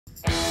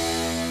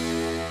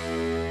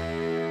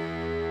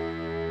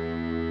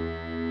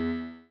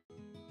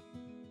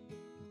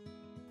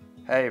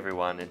Hey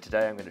everyone, and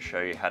today I'm going to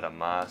show you how to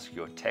mask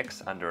your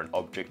text under an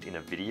object in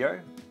a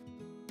video.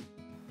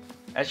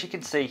 As you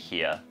can see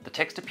here, the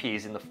text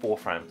appears in the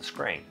forefront of the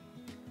screen.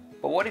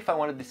 But what if I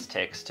wanted this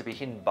text to be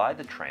hidden by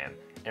the tram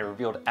and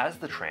revealed as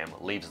the tram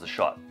leaves the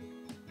shot?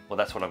 Well,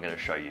 that's what I'm going to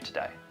show you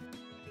today.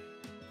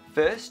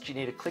 First, you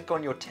need to click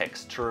on your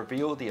text to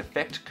reveal the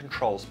Effect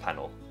Controls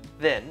panel.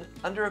 Then,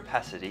 under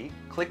Opacity,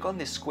 click on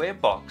this square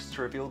box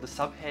to reveal the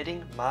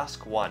subheading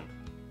Mask 1.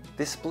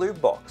 This blue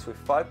box with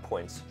 5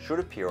 points should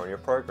appear on your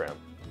program.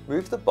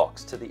 Move the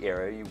box to the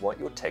area you want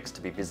your text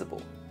to be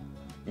visible.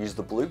 Use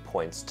the blue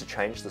points to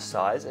change the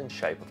size and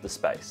shape of the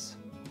space.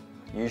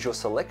 Use your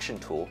selection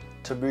tool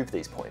to move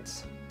these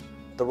points.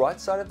 The right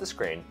side of the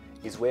screen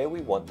is where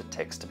we want the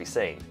text to be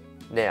seen.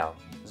 Now,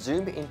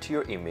 zoom into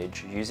your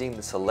image using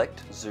the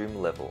Select Zoom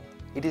level.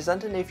 It is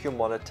underneath your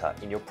monitor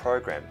in your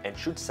program and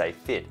should say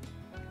Fit.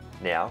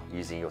 Now,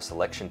 using your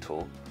selection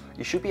tool,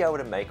 you should be able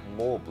to make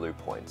more blue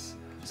points,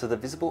 so the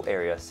visible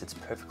area sits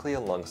perfectly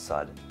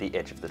alongside the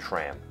edge of the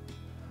tram.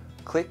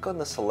 Click on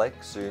the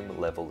Select Zoom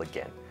level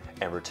again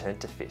and return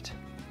to Fit.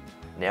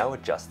 Now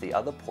adjust the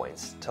other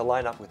points to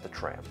line up with the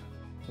tram.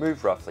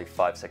 Move roughly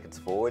 5 seconds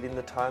forward in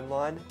the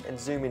timeline and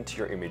zoom into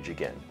your image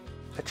again.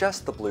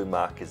 Adjust the blue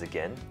markers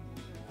again.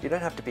 You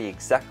don't have to be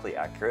exactly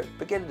accurate,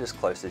 but get it as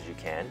close as you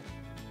can.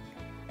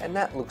 And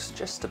that looks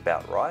just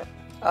about right.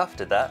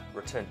 After that,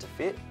 return to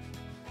Fit.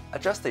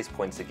 Adjust these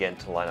points again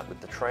to line up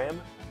with the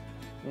tram.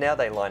 Now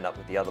they line up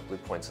with the other blue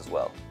points as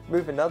well.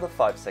 Move another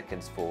 5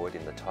 seconds forward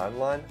in the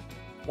timeline.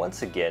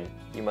 Once again,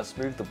 you must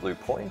move the blue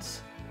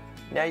points.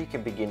 Now you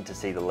can begin to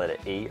see the letter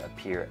E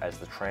appear as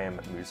the tram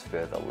moves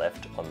further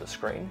left on the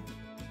screen.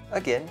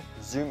 Again,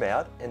 zoom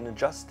out and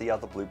adjust the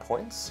other blue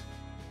points.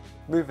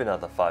 Move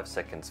another 5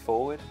 seconds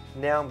forward.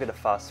 Now I'm going to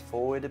fast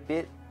forward a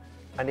bit.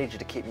 I need you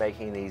to keep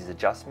making these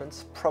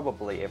adjustments,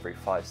 probably every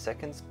 5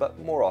 seconds, but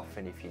more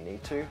often if you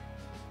need to.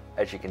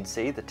 As you can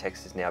see, the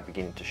text is now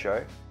beginning to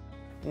show.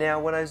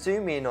 Now when I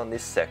zoom in on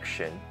this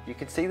section, you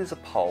can see there's a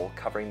pole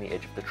covering the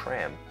edge of the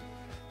tram.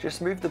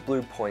 Just move the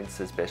blue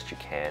points as best you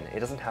can. It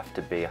doesn't have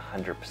to be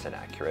 100%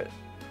 accurate.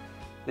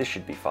 This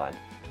should be fine.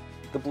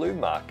 The blue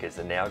markers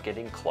are now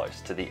getting close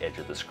to the edge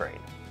of the screen.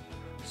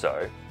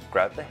 So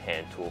grab the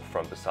hand tool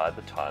from beside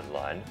the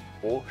timeline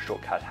or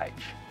shortcut H.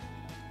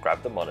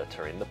 Grab the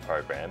monitor in the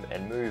program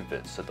and move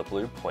it so the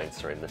blue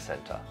points are in the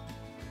center.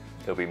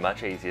 It'll be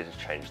much easier to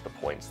change the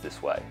points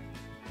this way.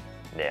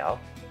 Now,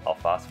 I'll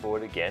fast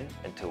forward again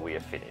until we are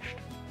finished.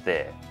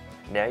 There,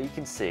 now you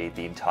can see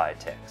the entire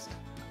text.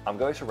 I'm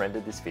going to render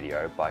this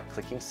video by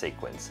clicking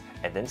Sequence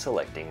and then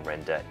selecting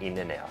Render In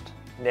and Out.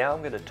 Now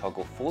I'm going to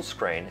toggle full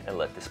screen and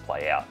let this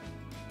play out.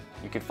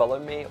 You can follow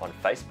me on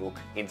Facebook,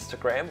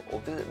 Instagram, or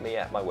visit me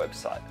at my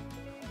website.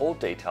 All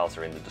details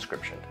are in the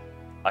description.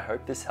 I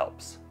hope this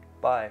helps.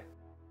 Bye.